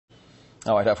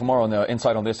All right, for more on the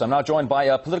insight on this, I'm now joined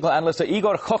by political analyst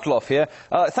Igor Khokhlov here.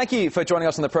 Thank you for joining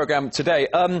us on the programme today.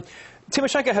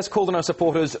 Tymoshenko has called on her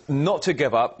supporters not to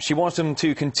give up. She wants them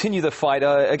to continue the fight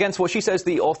against what she says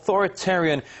the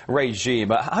authoritarian regime.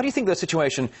 How do you think the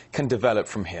situation can develop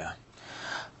from here?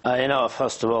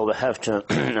 First of all, we have to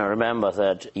remember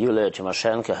that Yulia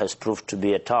Tymoshenko has proved to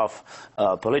be a tough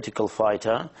political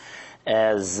fighter,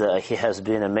 as he has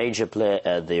been a major player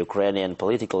at the Ukrainian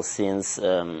political scene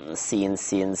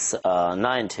since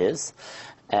 90s.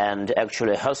 And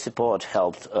actually her support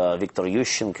helped Viktor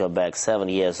Yushchenko back 7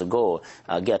 years ago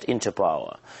get into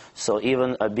power. So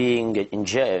even being in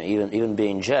jail, even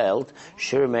being jailed,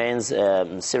 she remains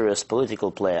a serious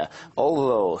political player.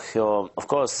 Although her, of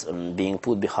course, being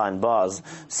put behind bars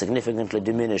significantly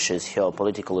diminishes her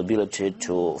political ability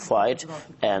to fight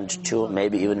and to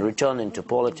maybe even return into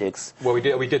politics. Well,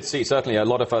 we did see certainly a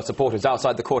lot of her supporters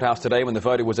outside the courthouse today when the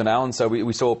verdict was announced. So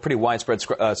we saw pretty widespread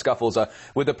scuffles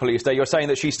with the police there. You're saying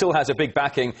that she still has a big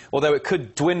backing, although it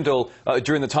could dwindle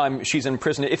during the time she's in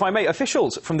prison. If I may,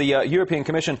 officials from the European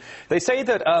Commission, they say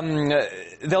that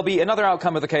there'll be another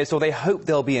outcome of the case, or they hope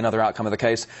there'll be another outcome of the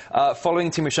case,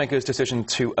 following Tymoshenko's decision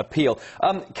to appeal.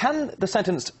 Can the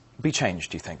sentence be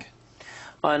changed, do you think?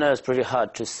 I know it's pretty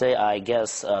hard to say. I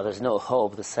guess there's no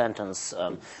hope the sentence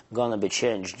gonna be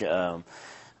changed. Given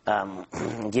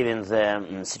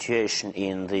the situation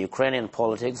in the Ukrainian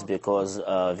politics, because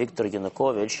Viktor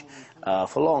Yanukovich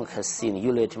for long has seen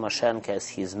Yulia Tymoshenko as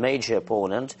his major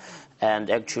opponent,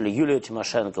 and actually Yulia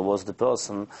Tymoshenko was the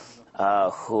person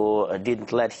who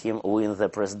didn't let him win the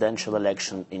presidential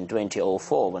election in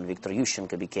 2004 when Viktor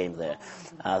Yushchenko became the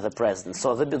president.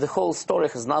 So the whole story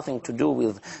has nothing to do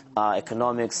with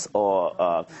economics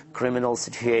or criminal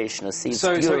situation. Is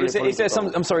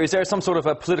there some sort of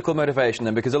a political motivation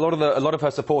then? Because a lot of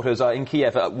her supporters in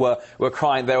Kiev were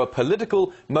crying there were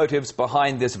political motives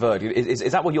behind this verdict.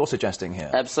 Is that what you're suggesting here?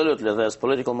 Absolutely, there's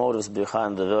political motives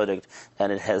behind the verdict,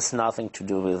 and it has nothing to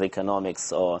do with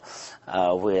economics or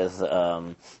with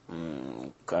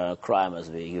crime as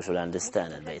we usually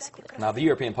understand it, basically. Now, the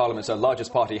European Parliament's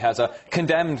largest party has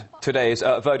condemned today's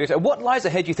verdict. What lies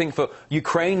ahead, do you think, for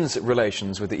Ukraine's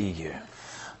relations with the EU?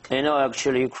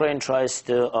 Actually, Ukraine tries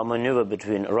to maneuver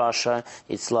between Russia,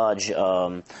 its large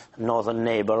northern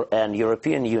neighbor, and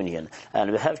European Union.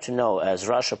 And we have to know, as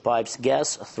Russia pipes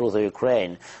gas through the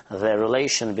Ukraine, the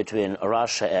relation between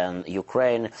Russia and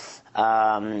Ukraine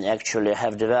actually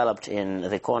have developed in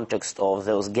the context of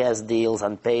those gas deals,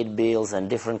 unpaid bills, and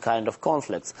different kind of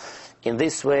conflicts. In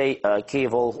this way,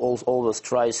 Kiev always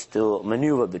tries to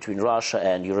maneuver between Russia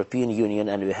and European Union,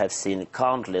 and we have seen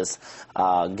countless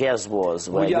gas wars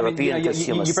where European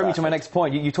consumers... You bring me to my next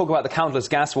point. You talk about the countless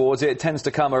gas wars. It tends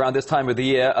to come around this time of the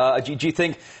year. Do you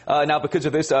think now, because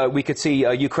of this, we could see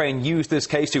Ukraine use this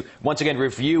case to once again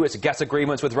review its gas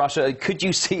agreements with Russia? Could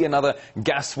you see another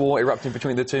gas war erupting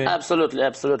between the two? Absolutely,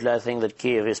 absolutely. I think that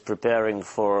Kiev is preparing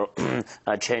for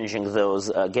changing those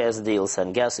gas deals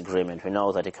and gas agreement. We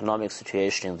know that economic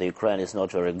situation in the Ukraine is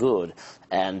not very good,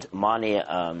 and money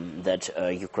that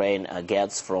Ukraine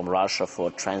gets from Russia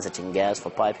for transiting gas, for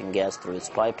piping gas through its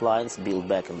pipelines built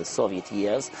back in the Soviet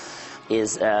years,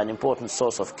 is an important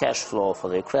source of cash flow for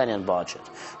the Ukrainian budget.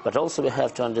 But also we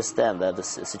have to understand that the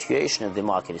situation in the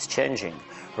market is changing.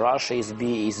 Russia is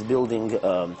building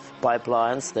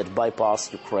pipelines that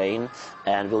bypass Ukraine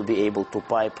and will be able to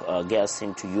pipe gas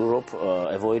into Europe,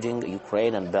 avoiding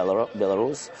Ukraine and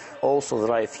Belarus. Also,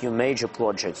 there are a few major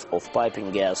projects of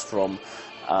piping gas from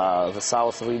the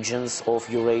south regions of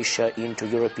Eurasia into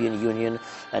European Union,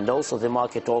 and also the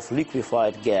market of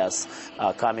liquefied gas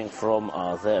coming from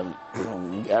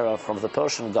the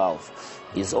Persian Gulf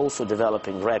is also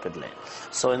developing rapidly.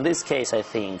 So in this case, I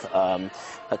think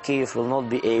Kiev will not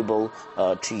be able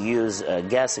to use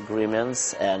gas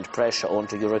agreements and pressure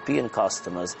onto European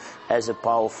customers as a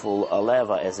powerful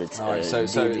lever as it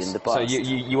did in the past. So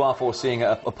you are foreseeing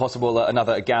a possible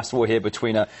another gas war here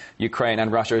between Ukraine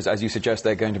and Russia, as you suggest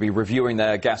they're going to be reviewing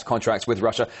their gas contracts with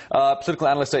Russia. Political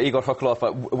analyst Igor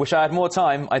Khokhlov, wish I had more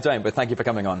time. I don't, but thank you for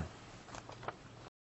coming on.